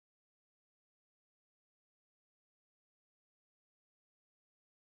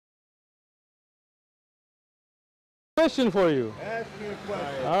question for you. Ask me a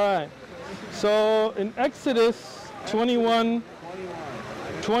question. All right. So in Exodus 21,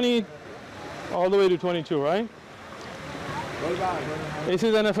 20, all the way to 22, right? What about it? It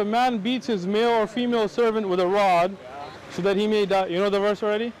says, and if a man beats his male or female servant with a rod, so that he may die. You know the verse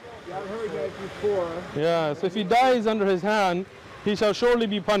already? Yeah, I've heard that before. Yeah, so if he dies under his hand, he shall surely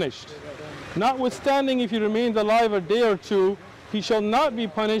be punished. Notwithstanding, if he remains alive a day or two, he shall not be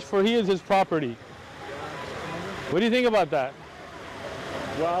punished, for he is his property. What do you think about that?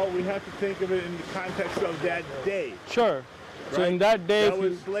 Well, we have to think of it in the context of that day. Sure. Right? So in that day, that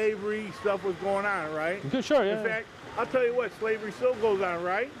was slavery, stuff was going on, right? Sure, yeah. In fact, I'll tell you what, slavery still goes on,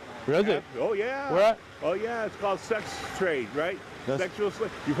 right? Where is it? Oh, yeah. Where at? Oh, yeah, it's called sex trade, right? Sexual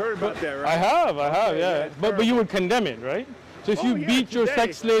slavery. You've heard about that, right? I have, Okay, yeah. But you would condemn it, right? So if you beat your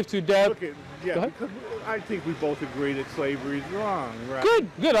sex slave to death... Look at, yeah, because I think we both agree that slavery is wrong, right?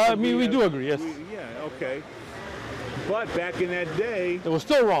 Good. I mean, we do agree, yes. Yeah, okay. But back in that day... It was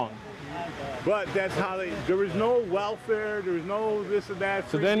still wrong. But that's how there was no welfare, there was no this and that.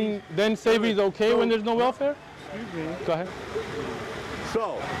 So then slavery is okay when there's no welfare? Excuse me. Go ahead.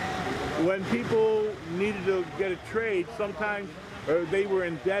 So, when people needed to get a trade, sometimes, or they were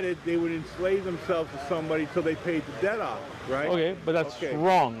indebted, they would enslave themselves to somebody till they paid the debt off, right? Okay, but that's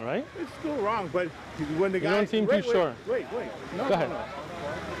wrong, right? It's still wrong, but when the guy... You don't seem too sure. Wait. No, Go ahead.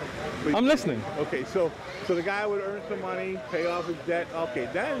 No. I'm listening. Okay, so the guy would earn some money, pay off his debt. Okay,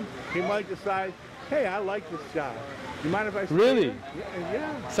 then he might decide, hey, I like this job. You mind if I stay Really? here?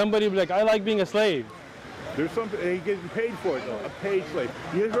 Yeah. Somebody would be like, I like being a slave. There's something, and he's getting paid for it though, a paid slave.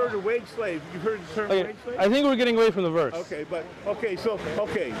 You've heard of wage slave? You've heard the term wage slave? I think we're getting away from the verse. Okay, so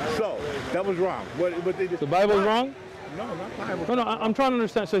that was wrong. What they did? The Bible's wrong? No, not Bible. No, I'm trying to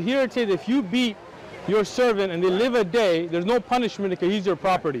understand. So here it says if you beat your servant and they live a day, there's no punishment because he's your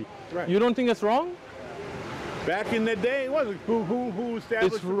property. Right. You don't think that's wrong? Back in the day, it wasn't. Who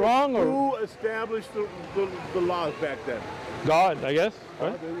established? It's wrong, or who established the laws back then? God, I guess.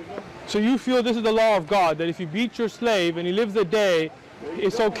 Right? There you go. So you feel this is the law of God, that if you beat your slave and he lives a day,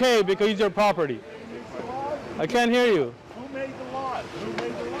 it's okay because he's your property. I can't hear you. Who made the laws? Who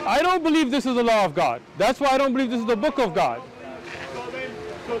made the laws? I don't believe this is the law of God. That's why I don't believe this is the book of God.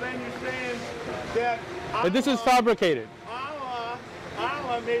 So then you're saying that Allah, That this is fabricated.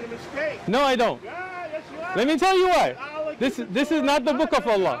 Allah made a mistake. No, I don't. Yeah, yes, you are. Let me tell you why. This is not the book of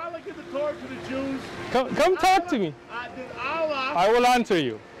Allah. Allah gave the Torah to the Jews. Come talk to me. Did Allah? I will answer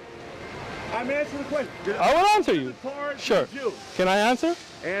you. I'm answering the question. I will answer you. Sure. Can I answer?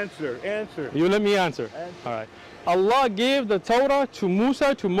 Answer. You let me answer. All right. Allah gave the Torah to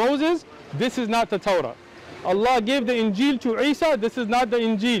Musa, to Moses. This is not the Torah. Allah gave the Injil to Isa. This is not the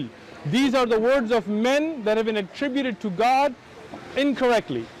Injil. These are the words of men that have been attributed to God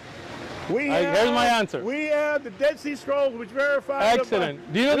incorrectly. Here's my answer. We have the Dead Sea Scrolls, which verify.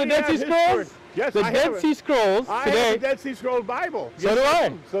 Excellent. Do you know the Dead Sea Scrolls? Yes, the Dead Sea Scrolls today. I have the Dead Sea Scrolls Bible. So do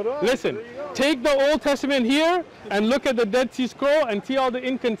I. So do I. Listen, take the Old Testament here and look at the Dead Sea Scroll and see all the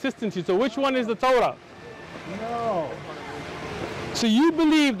inconsistencies. So which one is the Torah? No. So you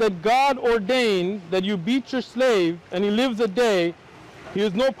believe that God ordained that you beat your slave and he lives a day, he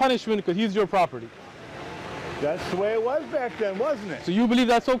has no punishment because he's your property. That's the way it was back then, wasn't it? So you believe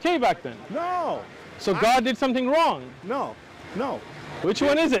that's okay back then? No. So God did something wrong? No. Which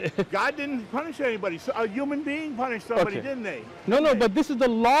one is it? God didn't punish anybody. So a human being punished somebody, didn't they? No, but this is the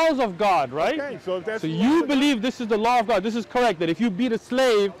laws of God, right? Okay, so if that's so you believe this is the law of God. This is correct, that if you beat a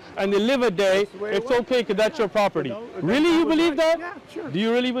slave and they live a day, it's okay because that's your property. No, really, you believe that? Yeah, sure. Do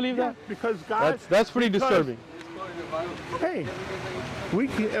you really believe that? Because God... That's pretty disturbing. Hey,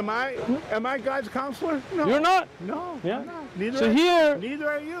 am I God's counselor? No. You're not? No, yeah. I'm not. Neither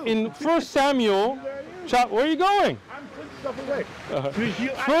are you. In 1 Samuel, where are you going? I'm putting stuff away.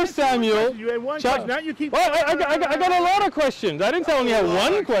 1 Samuel. You had one question. Now you keep. Well, I got a lot of questions. I didn't say I only had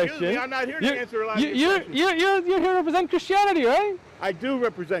one question. Me, I'm not here to answer a lot of questions. You're here to represent Christianity, right? I do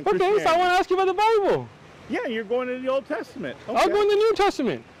represent Christianity. Okay, so I want to ask you about the Bible. Yeah, you're going to the Old Testament. Okay. I'll go in the New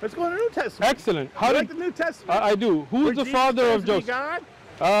Testament. Let's go in the New Testament. Excellent. You like the New Testament? I do. Who's the father of Joseph? God?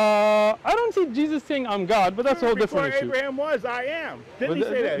 I don't see Jesus saying I'm God, but that's a whole different issue. Before Abraham was, I am. Didn't he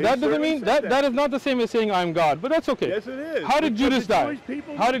say that? That doesn't mean that is not the same as saying I'm God, but that's okay. Yes, it is. How did Judas die?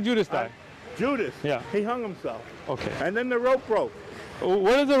 How did Judas die? Judas. Yeah. He hung himself. Okay. And then the rope broke.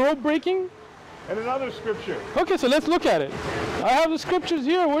 What is the rope breaking? And another scripture. Okay, so let's look at it. I have the scriptures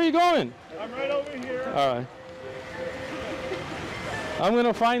here. Where are you going? I'm right over here. All right. I'm going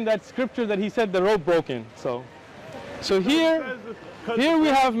to find that scripture that he said the rope broken. So here we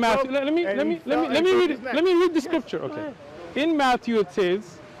have Matthew. Let me read the scripture. Okay. In Matthew it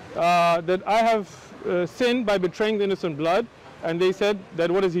says that I have sinned by betraying the innocent blood. And they said that,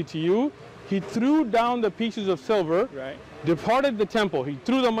 what is he to you? He threw down the pieces of silver, Right. departed the temple. He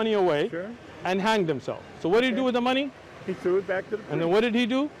threw the money away Sure. and hanged himself. So what did he do with the money? He threw it back to the priest. And then what did he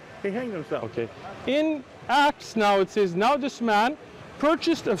do? He hanged himself. Okay. In Acts now it says, now this man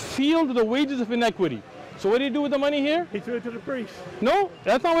purchased a field with the wages of iniquity. So what did he do with the money here? He threw it to the priest. No,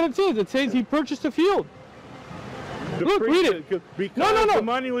 that's not what it says. It says he purchased a field. The Look, priest, read it. Because No. the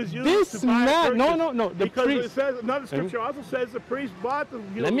money was used This to buy man, a no, purchase. no, no. The Because priest. it says, another scripture also says the priest bought the.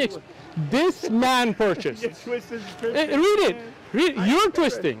 Let me this man purchased. Read Read it. Read. You're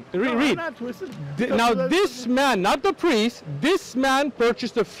twisting. No, I'm Read. not twisted. Now this man, not the priest, this man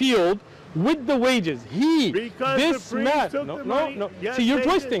purchased a field with the wages. Because this the priest man. took No, the no, money. no. Yes, See, you're they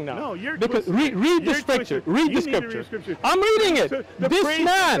twisting did. now. No, you're because twisting. read the You're scripture. twisted. Read You the need to read scripture. the scripture. I'm reading it. The This priest took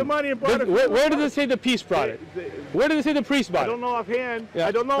man. the money and bought a Where field. does it say the priest brought it? Where does it say the priest bought I it? don't know offhand. Yeah.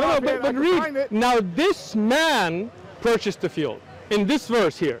 I don't know No, offhand. but I can read. find it. Now this man purchased the field. In this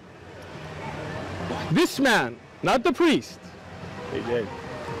verse here. This man, not the priest. He did.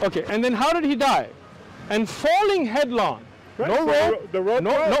 Okay, and then how did he die? And falling headlong. Right, No so rope. the rope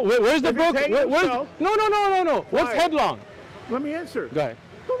No, broke. no. Where's the If he book? hanged Where's himself- no. What's Why? headlong? Let me answer. Go ahead.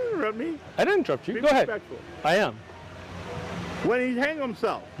 Don't interrupt me. I didn't interrupt you. Be Go ahead. respectful. I am. When he hanged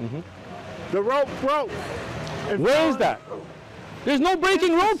himself, Mm-hmm. the rope broke. And Where fell is that? There's no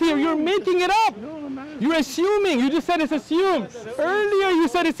breaking rope here. You're making it up. No, I'm not. You're assuming. You just said it's assumed. Earlier you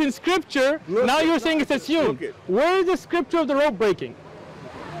said it's in scripture. Look Now it. you're saying it's assumed. Look it. Where is the scripture of the rope breaking?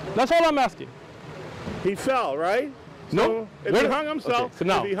 That's all I'm asking. He fell, right? No. So if Where- he hung himself, Okay, so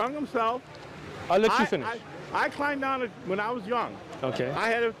now- if he hung himself, I'll let you finish. I climbed down it when I was young. Okay. I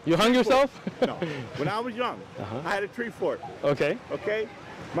had a You hung tree yourself? fort. No. When I was young, I had a tree fort. Okay. Okay.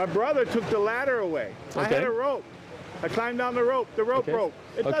 My brother took the ladder away. I Okay. had a rope. I climbed down the rope. The rope Okay. broke.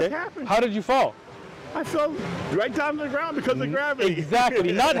 It Okay. does happen. How did you fall? I fell right down to the ground because of gravity.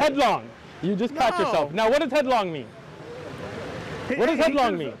 Exactly. Not headlong. You just caught No. yourself. Now, what does headlong mean? What does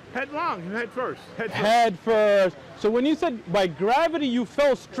headlong mean? Headlong. Head first. Head first. Head first. So when you said by gravity you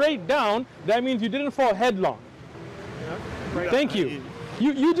fell straight down, that means you didn't fall headlong. Thank you.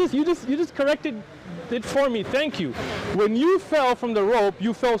 You just corrected it for me. Thank you. When you fell from the rope,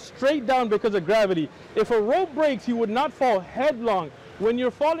 you fell straight down because of gravity. If a rope breaks, you would not fall headlong. When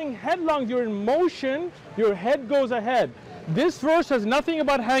you're falling headlong, you're in motion, your head goes ahead. This verse has nothing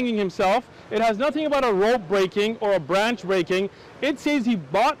about hanging himself. It has nothing about a rope breaking or a branch breaking. It says he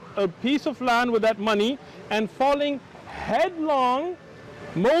bought a piece of land with that money and falling headlong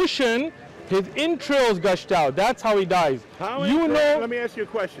motion, his entrails gushed out. That's how he dies. Let me ask you a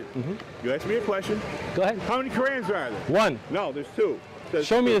question. You asked me a question. Go ahead. How many Qurans are there? One. No, there's two. There's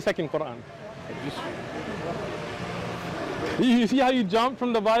Show me two. the second Quran. Just- You see how you jumped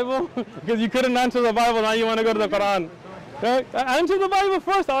from the Bible? Because you couldn't answer the Bible, now you want to go to the Quran. Answer the Bible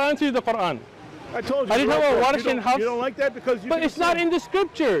first, I'll answer you the Quran. I told you. I didn't the know rope what broke. watershed house- You don't like that because you. But can it's not say- in the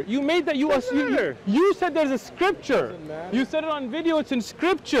scripture. You made that, Doesn't matter. you said there's a scripture. You said it on video, it's in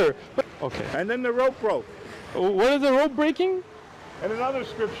scripture. But, okay. And then the rope broke. What is the rope breaking? And another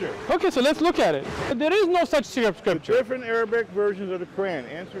scripture. Okay, so let's look at it. There is no such scripture. Different Arabic versions of the Quran.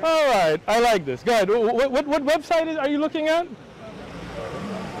 Answer. All right, I like this. Go ahead. What website are you looking at?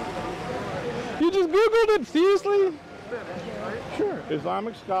 You just Googled it, seriously? Sure.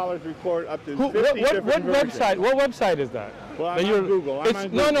 Islamic scholars report up to 50 What different versions. website? What website is that? Well, I'm That on you're- Google. I'm it's-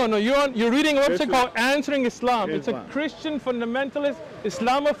 on No, Google. no. You're reading a This website is- called Answering Islam. It's a Islam. Christian fundamentalist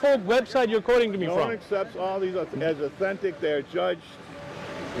Islamophobe website you're quoting to me No one from. accepts all these as authentic. They are judged.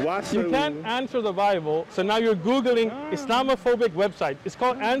 You can't answer the Bible, so now you're Googling Islamophobic website. It's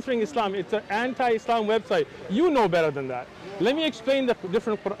called Answering Islam. It's an anti-Islam website. You know better than that. Let me explain the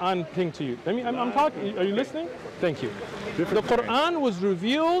different Quran thing to you. I'm talking. Are you listening? Thank you. The Quran was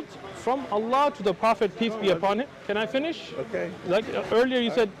revealed from Allah to the Prophet, peace be upon him. Can I finish? Okay. Like earlier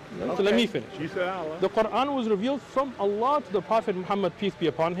you said, so let me finish. You said Allah. The Quran was revealed from Allah to the Prophet Muhammad, peace be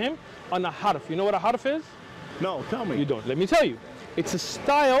upon him, on a harf. You know what a harf is? No, tell me. You don't. Let me tell you. It's a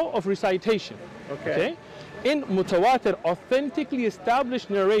style of recitation. Okay. In mutawatir, authentically established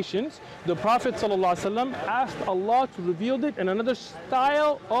narrations, the Prophet ﷺ asked Allah to reveal it in another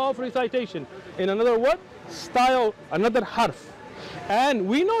style of recitation. In another what? Style, another harf. And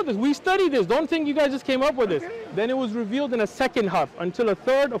we know this, we study this. Don't think you guys just came up with this. Then it was revealed in a second harf until a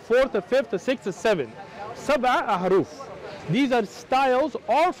third, a fourth, a fifth, a sixth, a seventh. Sab'a ahruf. These are styles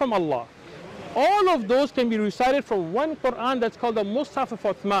all from Allah. All of those can be recited from one Quran that's called the Mus'haf of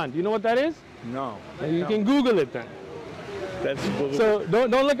Uthman. Do you know what that is? No. You can Google it then. That's So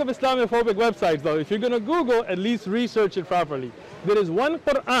don't look up Islamophobic websites though. If you're going to Google, at least research it properly. There is one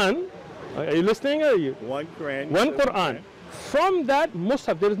Quran Are you listening? Or are you? One Quran. One Quran. From that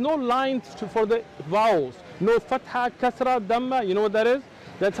Mus'haf, there is no lines for the vowels. No fatha, kasra, dhamma. You know what that is?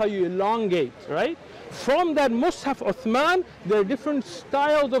 That's how you elongate, right? From that Mus'haf Uthman, there are different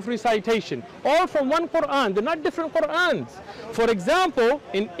styles of recitation. All from one Quran. They're not different Qurans. For example,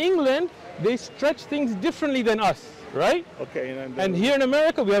 in England, they stretch things differently than us, right? Okay. And here in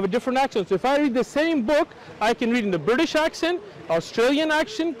America, we have a different accent. So if I read the same book, I can read in the British accent, Australian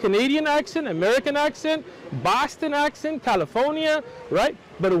accent, Canadian accent, American accent, Boston accent, California, right?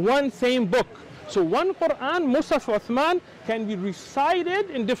 But one same book. So one Quran, Mus'haf Uthman, can be recited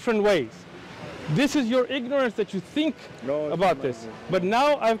in different ways. This is your ignorance that you think about this. But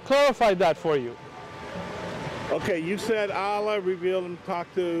now I've clarified that for you. Okay, you said Allah revealed and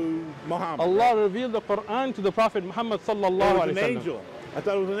talked to Muhammad. Allah revealed the Quran to the Prophet Muhammad sallallahu alaihi wasallam. It was an angel. I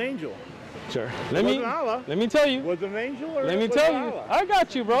thought it was an angel. Sure. Let me tell you. Was it an angel or let me was tell it you. Allah? I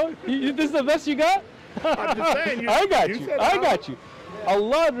got you, bro. This is the best you got? I'm just saying. I got you.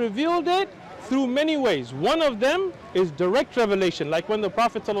 Allah revealed it through many ways. One of them is direct revelation, like when the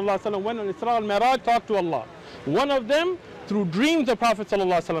Prophet ﷺ went on Isra al-Miraj, talked to Allah. One of them through dreams the Prophet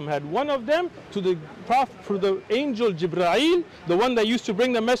ﷺ had. One of them through the angel Jibreel, the one that used to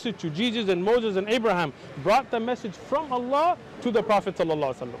bring the message to Jesus and Moses and Abraham, brought the message from Allah to the Prophet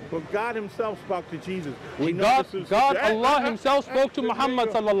ﷺ. But God himself spoke to Jesus. Allah himself spoke to Muhammad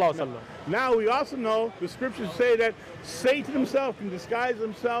ﷺ. Now we also know the scriptures say that Satan himself can disguise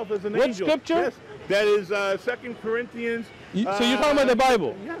himself as an angel. What scripture? Yes, that is 2 Corinthians. So you're talking about the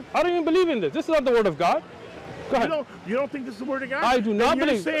Bible? Yeah. I don't even believe in this. This is not the word of God. Go ahead. You don't think this is the word of God? I do not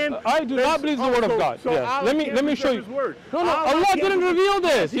believe. I do not believe the word of God. So Yeah. Let me show you. Word. No, Allah didn't reveal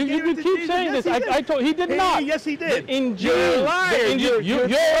this. You keep saying this. I told he did not. Yes, he did. The Injil. You're a liar. You're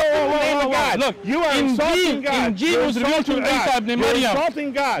God. Look, you are insulting God. Injil was revealed to Isa ibn Maryam. You're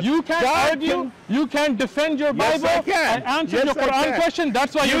insulting God. You can't argue. You can't defend your Bible and answer your Quran question.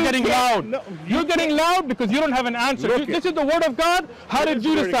 That's why you're getting loud. No, you're getting loud because you don't have an answer. This is the word of God. How did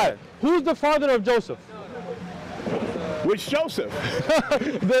you decide? Who's the father of Joseph? Which Joseph?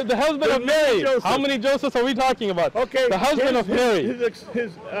 the husband of Mary. Joseph. How many Josephs are we talking about? Okay. The husband of Mary.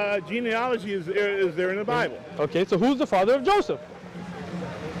 His genealogy is there in the Bible. Okay, so who's the father of Joseph?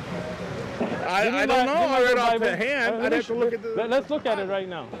 I don't know. I read off the hand. I'd have to look at the... Let's look at it right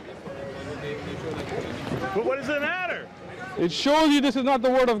now. But what does it matter? It shows you this is not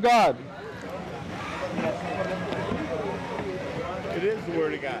the word of God. It is the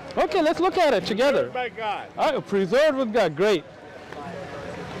word of God. Okay, let's look at it together. Preserved by God. All right, preserved with God. Great.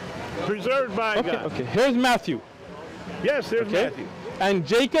 Preserved by God. Okay, here's Matthew. Yes, there's Matthew. And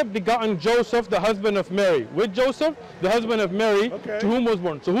Jacob begotten Joseph, the husband of Mary. With Joseph, the husband of Mary, to whom was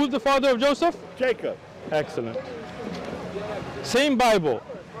born. So who's the father of Joseph? Jacob. Excellent. Same Bible.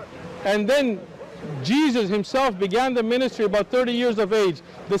 And then Jesus himself began the ministry about 30 years of age.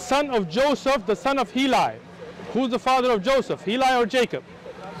 The son of Joseph, the son of Heli. Who's the father of Joseph, Heli or Jacob?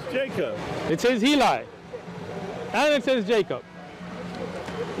 Jacob. It says Heli. And it says Jacob.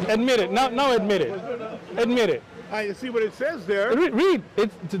 Admit it. Now admit it. Admit it. I see what it says there. Read.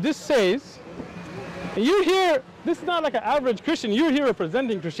 This says, you're here, this is not like an average Christian, you're here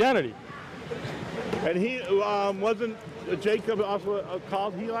representing Christianity. And he wasn't Jacob also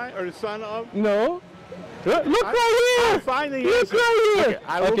called Heli, or the son of? No. Look right here. I'll find the answer. Look right here.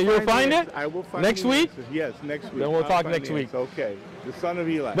 Okay, you'll find it? I will find next week? Yes, next week. Then we'll talk next week. Okay. The son of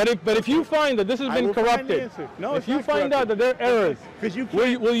Eli. But if you find that this has been corrupted, if you find out that there are errors,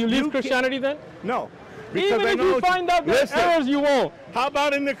 will you leave Christianity then? No. Even if you find out there are errors, you won't. How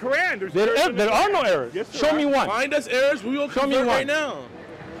about in the Quran? There are no errors. Yes, Show me one. Find us errors, we will show me one right now.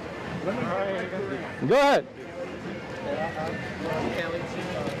 Go ahead.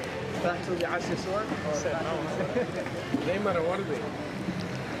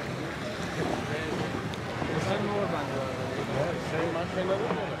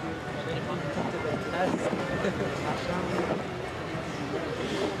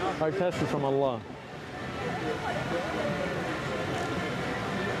 Our test is from Allah.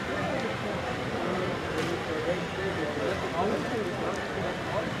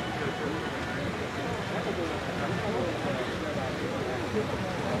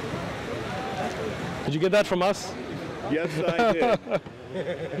 Did you get that from us? Yes, I did. I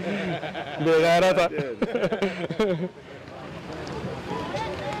did.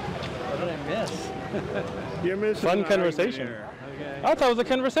 What did I miss? You're missing fun conversation. Okay. I thought it was a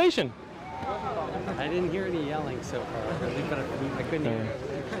conversation. I didn't hear any yelling so far, but I couldn't hear it.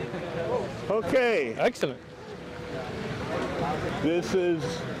 Okay. Excellent. This is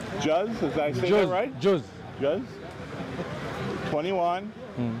Juz, as I say that right? Juz. Juz. 21.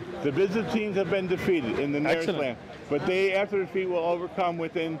 The Byzantines have been defeated in the nearest Excellent. land, but they, after defeat, will overcome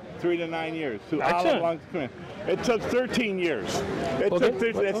within 3 to 9 years. So Allah Excellent. belongs to command. It took 13 years. It Okay. took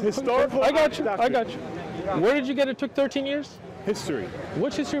 13, that's historical. I got you. I doctrine. got you. Where did you get it took 13 years? History.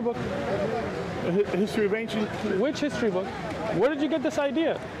 Which history book? History of ancient, Which history book? Where did you get this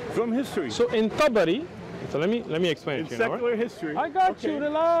idea? from history. So in Tabari, so let me explain in it to you now, secular right? history. I got Okay. you.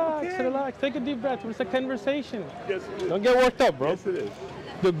 Relax, Okay. relax. Take a deep breath. It's a conversation. Yes, it is. Don't get worked up, bro. Yes, it is.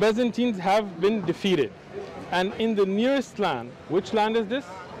 The Byzantines have been defeated. And in the nearest land, which land is this?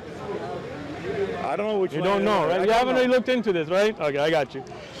 I don't know which You one don't it know, is. right? I You don't haven't know. really looked into this, right? Okay, I got you.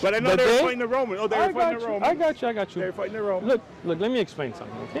 But I know But they were they- fighting the Romans. Oh, they were I fighting got the you. Romans. I got you. I got They were you. fighting the Romans. Look, let me explain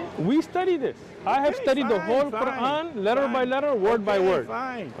something, okay? We study this. I have Okay, studied the fine, whole fine, Quran, letter by fine. letter, word by Okay, word.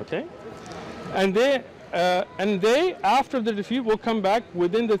 Fine. Okay? And they, after the defeat, will come back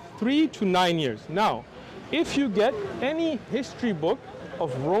within the 3 to 9 years. Now, if you get any history book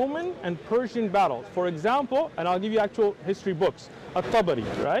of Roman and Persian battles, for example, and I'll give you actual history books, At-Tabari,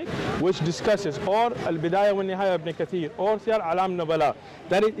 right, which discusses, or Al-Bidayah wa Nihaya ibn Kathir, or Siyar Alam Nubala.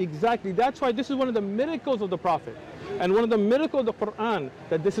 That is exactly, that's why this is one of the miracles of the Prophet, and one of the miracles of the Quran,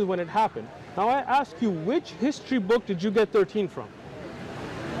 that this is when it happened. Now I ask you, which history book did you get 13 from?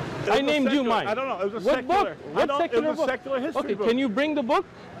 It was I a named you secular- mine. I don't know. It was a What secular. book? I What don't- secular it was a book? secular history Okay, book. can you bring the book?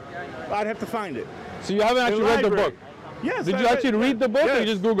 I'd have to find it. So you haven't actually read the library. book. Yes. Did I you actually read the book or you Yes.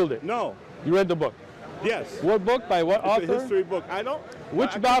 just Googled it? No. You read the book. Yes. What book? By what It's a author? history book. I don't.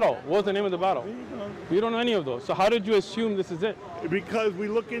 Which battle? What was the name of the battle? You don't know any of those. So how did you assume this is it? Because we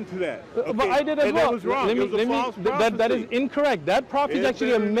look into that. But Okay? I did as and well. That was wrong. It was a false that is prophecy. incorrect. That prophet is It's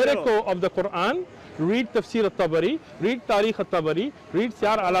actually a in the middle. miracle of the Quran. Read Tafsir al-Tabari, read Tarikh al-Tabari, read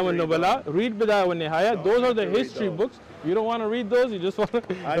Siyar Alam al-Nubala, read Bidayah wa Nihaya. Those are the read history those. books. You don't want to read those, you just want to...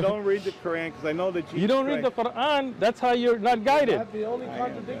 I don't read the Quran because I know that You don't read the Quran, that's how you're not guided. That's the only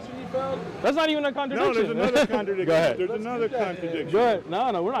contradiction you found? That's not even a No, contradiction. there's another contradiction. Go ahead. There's another contradiction. Go ahead.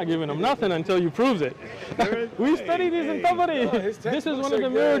 No, we're not giving them nothing until you prove it. There is- We hey, study these in hey. Tabari. his This is textbooks one of are the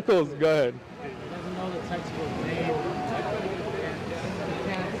good. miracles. Go ahead. Doesn't know the textbook name. You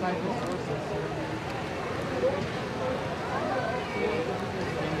can't cite the sources.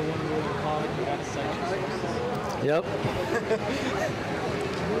 Number one rule of college, you gotta cite your sources. Yep.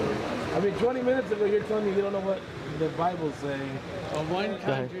 I mean, 20 minutes ago, you're telling me you don't know what the Bible's saying. Well, one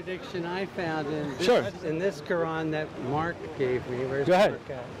ahead. contradiction I found in this, Sure. in this Quran that Mark gave me, where's Go ahead. Mark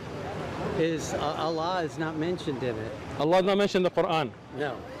at? Is Allah is not mentioned in it. Allah did not mention the Quran.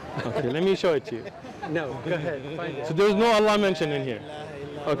 No. Okay, let me show it to you. No, go ahead, find it. So there's no Allah mentioned in here.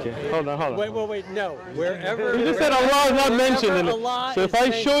 Okay, hold on. Wait, no. Wherever. You just said Allah is not mentioned in it. Allah So if is I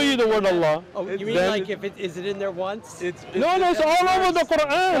show you the word Allah, Oh, you mean then- like if it is it in there once? It's no, it's all over the It's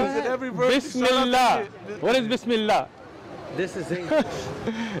Quran. in every verse. Bismillah. What is Bismillah? This is English.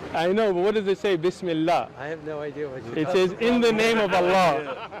 I know, but what does it say? Bismillah. I have no idea what you. It says in the name of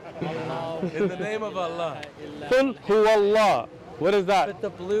Allah. In the name of Allah. Qul huwa Allah. What is that? But the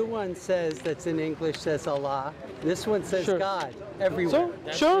blue one says that's in English says Allah. This one says Sure. God everywhere.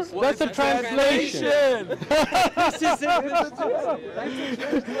 So, sure, that's a translation. This is it.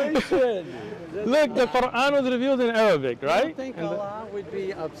 Look, the Quran was revealed in Arabic, I don't right? think And the- Allah would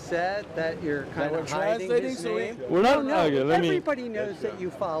be upset that you're kind we're of hiding translating, his so we- name. We're not. No, Okay, let me. everybody knows that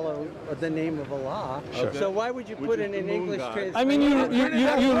you follow the name of Allah. Sure. So why would you put is in the an moon English god. translation? I mean, you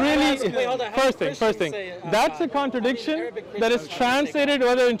really. Wait, hold on. How do First Christians thing. say, That's a God? contradiction Arabic that is Christians translated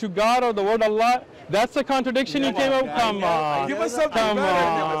whether into God or the word Allah. That's a contradiction you came up. Come on. Give us something Come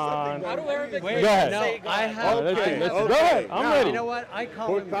better. on. How do Arabic Go Christians ahead. say No, God? I have. Okay, Let's okay. go ahead. I'm Now, ready. You know what? I call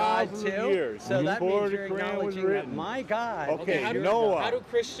For him God thousands too. of years, so that before means the you're Quran was acknowledging that written. my God. Okay, how do, Noah. How do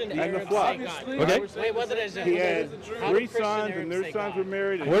Christian And the Arabs flock. say God? Okay. Wait, what did I say? He had How do 3 Christian sons, Arabs and their say sons God? were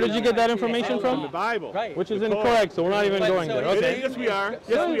married. Where did you get that information From from? the Bible. Right. Which is The Torah. incorrect, so we're not even But going so there. you're Okay. Yes, we are. No, Yes,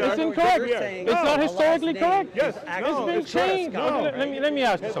 we it's are. incorrect. Yes, we are. It's not Allah's historically name correct. Yes, is no, It's actually been it's correct. changed. No. Let me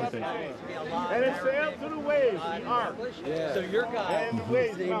ask you something. And it sailed to the waves, the ark. So your God, And the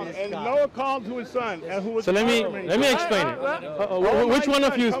waves, his name is and God. Noah called to his son, and who was So let me explain it. Which one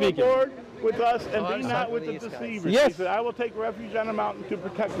of you is speaking? With us and be I'm not with the these guys. deceivers. Yes. He said, I will take refuge on a mountain to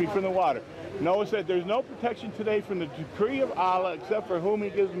protect me from the water. Noah said, there's no protection today from the decree of Allah except for whom he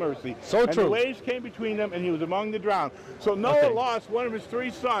gives mercy. So and true. the waves came between them, and he was among the drowned. So Noah Okay. lost one of his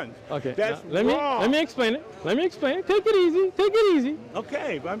 3 sons. Okay. That's now, wrong. let me explain it. Take it easy. Take it easy.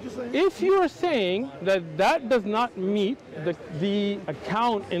 Okay, but I'm just saying. If you are saying that does not meet the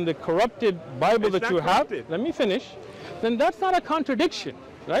account in the corrupted Bible It's that not you have, corrupted. let me finish. Then that's not a contradiction.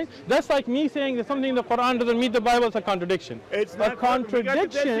 right? That's like me saying that something in the Quran doesn't meet the Bible. It's a contradiction. It's a not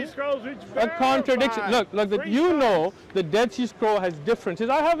contradiction. A A contradiction. Look, that you know the Dead Sea Scroll has differences.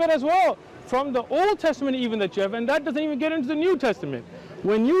 I have it as well from the Old Testament even that you have, and that doesn't even get into the New Testament.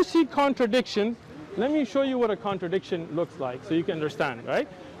 When you see contradictions, let me show you what a contradiction looks like so you can understand, right?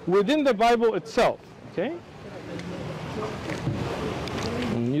 Within the Bible itself, okay?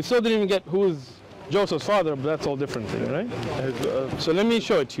 You still didn't even get who is Joseph's father, but that's all different thing, right? So let me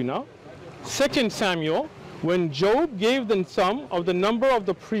show it to you now. 2 Samuel, when Job gave the sum of the number of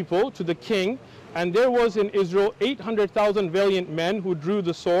the people to the king, and there was in Israel 800,000 valiant men who drew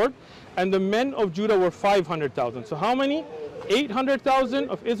the sword, and the men of Judah were 500,000. So how many? 800,000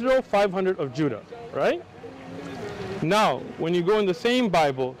 of Israel, 500 of Judah, right? Now, when you go in the same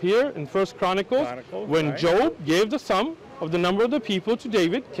Bible here in 1 Chronicles, when Job gave the sum of the number of the people to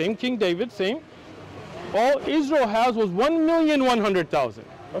David, King David, same, all Israel has was 1,100,000.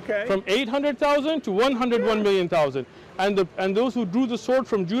 Okay. From 800,000 to 101,000,000. And those who drew the sword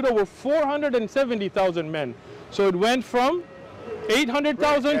from Judah were 470,000 men. So it went from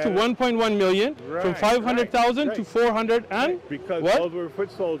 800,000 to 1.1 million, from 500,000 to 400 and because what? those were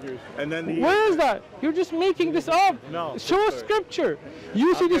foot soldiers, and then the Where is that? You're just making this up. No. Show us scripture.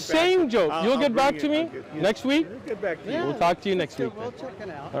 You see the same joke. You'll get back to me next week. I'll get back to you. We'll talk to you next week. We'll check it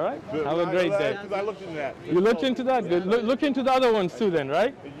out. All right. Good. Have a great day. I looked into that. You looked into that. Good. Look into the other ones too, then,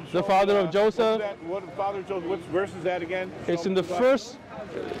 right? The father of Joseph. What father of Joseph? What verse is that again? It's in the first,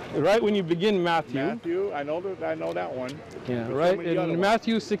 right when you begin Matthew. Matthew. I know that one. Yeah, But right. some of the other In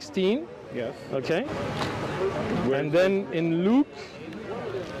Matthew 16. Yes. Okay. And then in Luke.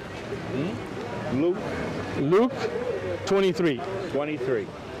 Luke 23. 23.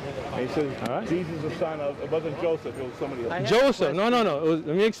 And he says, All right. Jesus, the son of, it wasn't Joseph, it was somebody else. Joseph. No. Let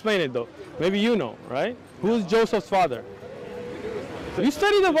me explain it though. Maybe you know, right? Who's Joseph's father? You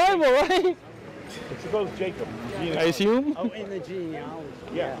study the Bible, right? It's supposed Jacob. I assume. Oh, in the genealogy.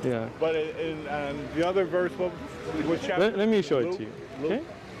 Yeah. Yeah. But in the other verse, what chapter? Let me show it to you. Luke, Okay.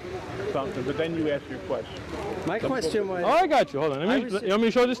 something, but then you ask your question. My question was. Oh, I got you. Hold on. You want me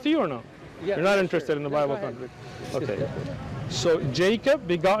to show this to you or no? Yeah, You're not yeah, interested sure. in the No, Bible go ahead. contract. Okay. So Jacob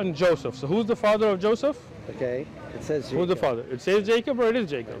begotten Joseph. So who's the father of Joseph? Okay. It says. Who's the father? It says Jacob or it is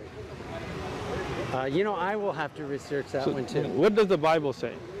Jacob? You know, I will have to research that one too. What does the Bible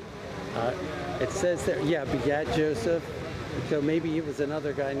say? It says that, yeah, begat Joseph. So maybe it was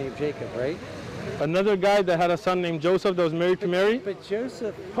another guy named Jacob, right? Another guy that had a son named Joseph that was married to Mary? But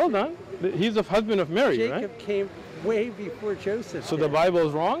Joseph, Hold on. He's the husband of Mary, Jacob right? came way before Joseph. So did. the Bible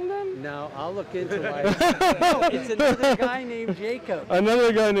is wrong then? No, I'll look into why. No, it's another guy named Jacob.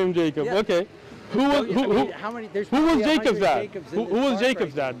 Another guy named Jacob. Yeah. Okay. Who was I mean, how many? There's who was probably 100 Jacob's dad? Jacobs in Who this was part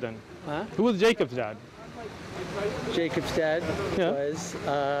Jacob's right dad then? Huh? Who was Jacob's dad? Jacob's dad Yeah. was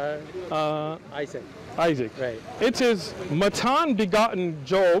Isaac. Isaac. Right. It says Matan begotten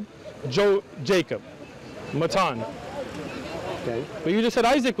Jacob. Matan. Okay. But you just said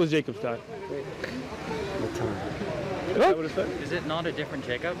Isaac was Jacob's dad. What it said? Is it not a different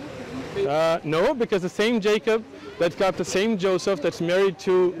Jacob? No, because the same Jacob that's got the same Joseph that's married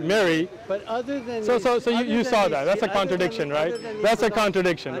to Mary. But other than So these- you other saw than that. these- That's a other contradiction, than- right? other than these That's a adults-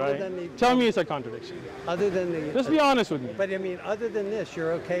 contradiction, other right? than the- Tell me it's a contradiction. Other than the. Just be honest with me. But I mean, other than this,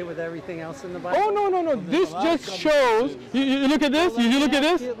 you're okay with everything else in the Bible? Oh no! This just shows. You look at this. Well, let You me look at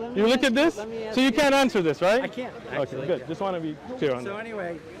ask this. you- let me You look ask at you- this. let me ask So you you- can't answer this, right? I can't. Okay, Actually, good. Just want to be clear on So that.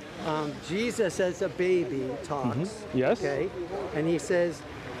 anyway, Jesus as a baby talks. Yes. Okay. And he says,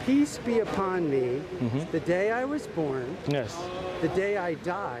 "Peace be upon me. The day I was born, Yes. the day I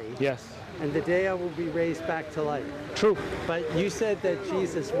die, Yes. and the day I will be raised back to life." True. But you said that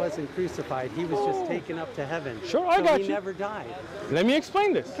Jesus wasn't crucified; he was just taken up to heaven. Sure, I so got he you. never died. Let me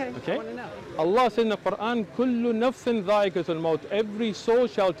explain this. Okay. I want to know. Allah said in the Quran, "Kullu nafsin dha'iqatul maut." Every soul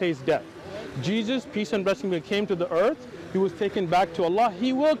shall taste death. Jesus, peace and blessing, came to the earth. He was taken back to Allah.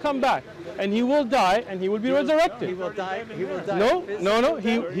 He will come back, and he will die, and he will be resurrected. He will die. He will die. No.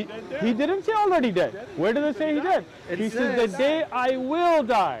 physically. He didn't say already dead. Where did it say he dead? It He says says- the day I will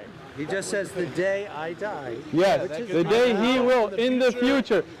die. He just says the day I die. Yes, Which is the day he now, will in the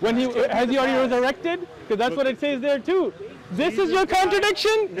future. When he has he already resurrected? Because that's what it says there too. This is your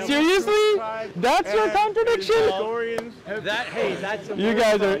contradiction? Seriously? That's your contradiction? Historians have That's a You word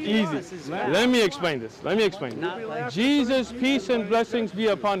guys are from easy. Jesus' mouth. Let me explain this. Not like Jesus, peace and blessings be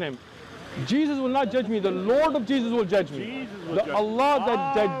upon him. Jesus will not judge me. The Lord of Jesus will judge me. Jesus will The judge me.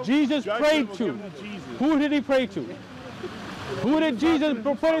 Allah that Jesus Judgment prayed will to. give to Jesus. Who did he pray to? Who did Jesus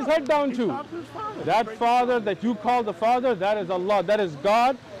put his head down to? Talk to his father. That Father that you call the Father, that is Allah. That is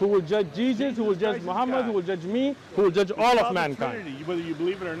God who will judge Jesus, who will judge Christ is Muhammad, God. who will judge me, who will judge all of the mankind. Trinity, whether you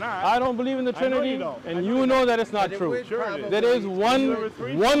believe it or not. I don't believe in the I know you Trinity, don't. I and know you you know that it's not But it true. would Sure it probably- is. There is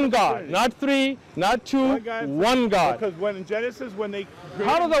one God, not three, not two, one God. Because when in Genesis, when they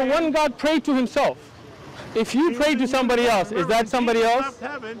How does a one God pray to himself? If you pray to somebody else, is that somebody else? Left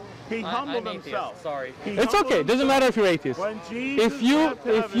heaven, he humbled I'm atheist, himself. sorry. He It's humbled okay. It doesn't matter if you're atheist. When Jesus If you left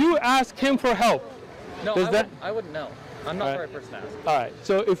heaven, ask him for help, No, Does that- I wouldn't know. I'm not Right. the right person to ask. all right.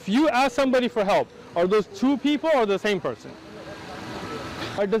 So if you ask somebody for help, are those two people or the same person?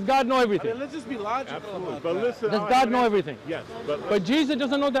 Or does God know I everything? mean, let's just be logical absolutely. about But that. listen, Does I'll God have an know answer. everything? Yes, but But Jesus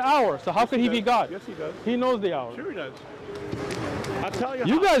doesn't know the hour, so how could he be God? Yes, he does. He knows the hour. Sure, he does. I'll tell you.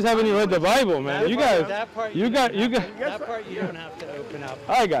 You how. guys haven't even read the Bible, man. You guys, That part you got. That part you don't have to open up.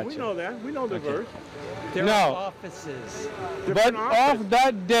 I got We you. know that. We know the verse. There No. are offices. But Different office. of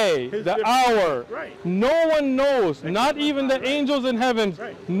that day, His the different- hour, Right. no one knows, not even the angels in heaven,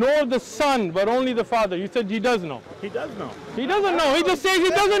 Right. nor the Son, but only the Father. You said he does know. He does know. He doesn't know. He just says he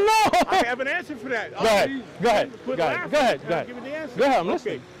doesn't know. I have an answer for that. Go ahead. Go ahead. Quit Go ahead. laughing, Go ahead. and Go I'll ahead. give you the answer. Go ahead. I'm Okay.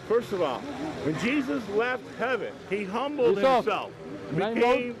 listening. First of all, when Jesus left heaven, he humbled Yourself. himself, Night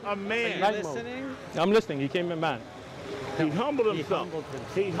became a Are man. you Night mode. listening? I'm listening. He came a man. He humbled He himself. humbled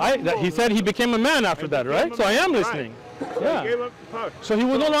himself. He He said he became a man after that, became right? a So I man. am Right. listening. He Yeah. gave up power. So he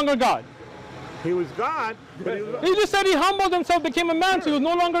was no longer God. He was God, but he was, He just said he humbled himself, became a man, so he was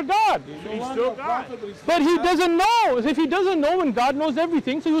no longer God. he's still God. But he doesn't know. If he doesn't know when God knows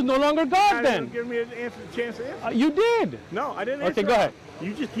everything, so he was no longer I God didn't then. give me an answer, chance to answer. You did. No, I didn't Okay, answer. go ahead.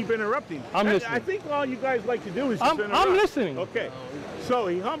 You just keep interrupting. I'm I listening. think all you guys like to do is just I'm interrupt. listening. Okay. So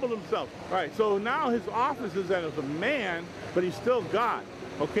he humbled himself. All right. So now his office is as a man, but he's still God.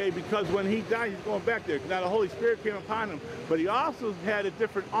 Okay, because when he died, he's going back there. Now the Holy Spirit came upon him, but he also had a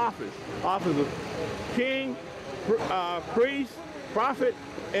different office of king, priest, prophet,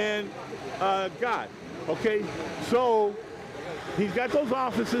 and God. Okay, so he's got those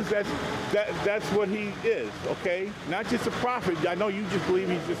offices. That's what he is. Okay, not just a prophet. I know you just believe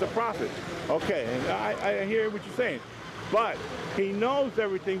he's just a prophet. Okay, and I hear what you're saying, but he knows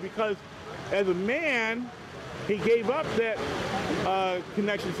everything because as a man, he gave up that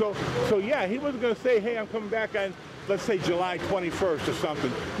connection. So yeah, he wasn't going to say, "Hey, I'm coming back on, let's say July 21st or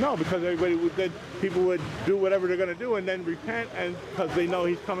something." No, because everybody would then people would do whatever they're going to do and then repent, and because they know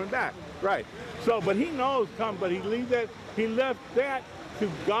he's coming back, right? So, but he knows but he left that to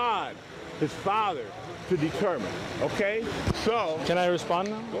God, his Father, to determine. Okay, so Can I respond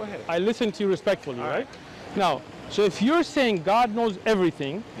now? Go ahead. I listened to you respectfully, All right? right. Now, so if you're saying God knows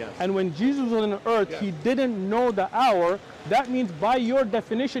everything, Yes. and when Jesus was on earth, Yes. he didn't know the hour, that means by your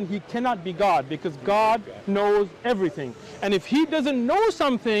definition, he cannot be God because God knows everything. And if he doesn't know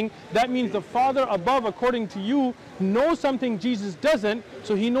something, that means the Father above, according to you, knows something Jesus doesn't,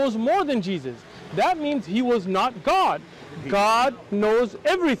 so he knows more than Jesus. That means he was not God. God knows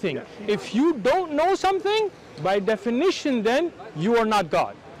everything. If you don't know something, by definition, then you are not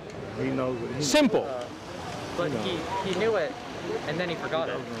God. he knows what he Simple. But he knew it, and then he forgot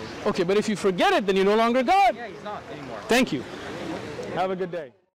it. Okay, but if you forget it, then you're no longer God. Yeah, he's not anymore. Thank you. Have a good day.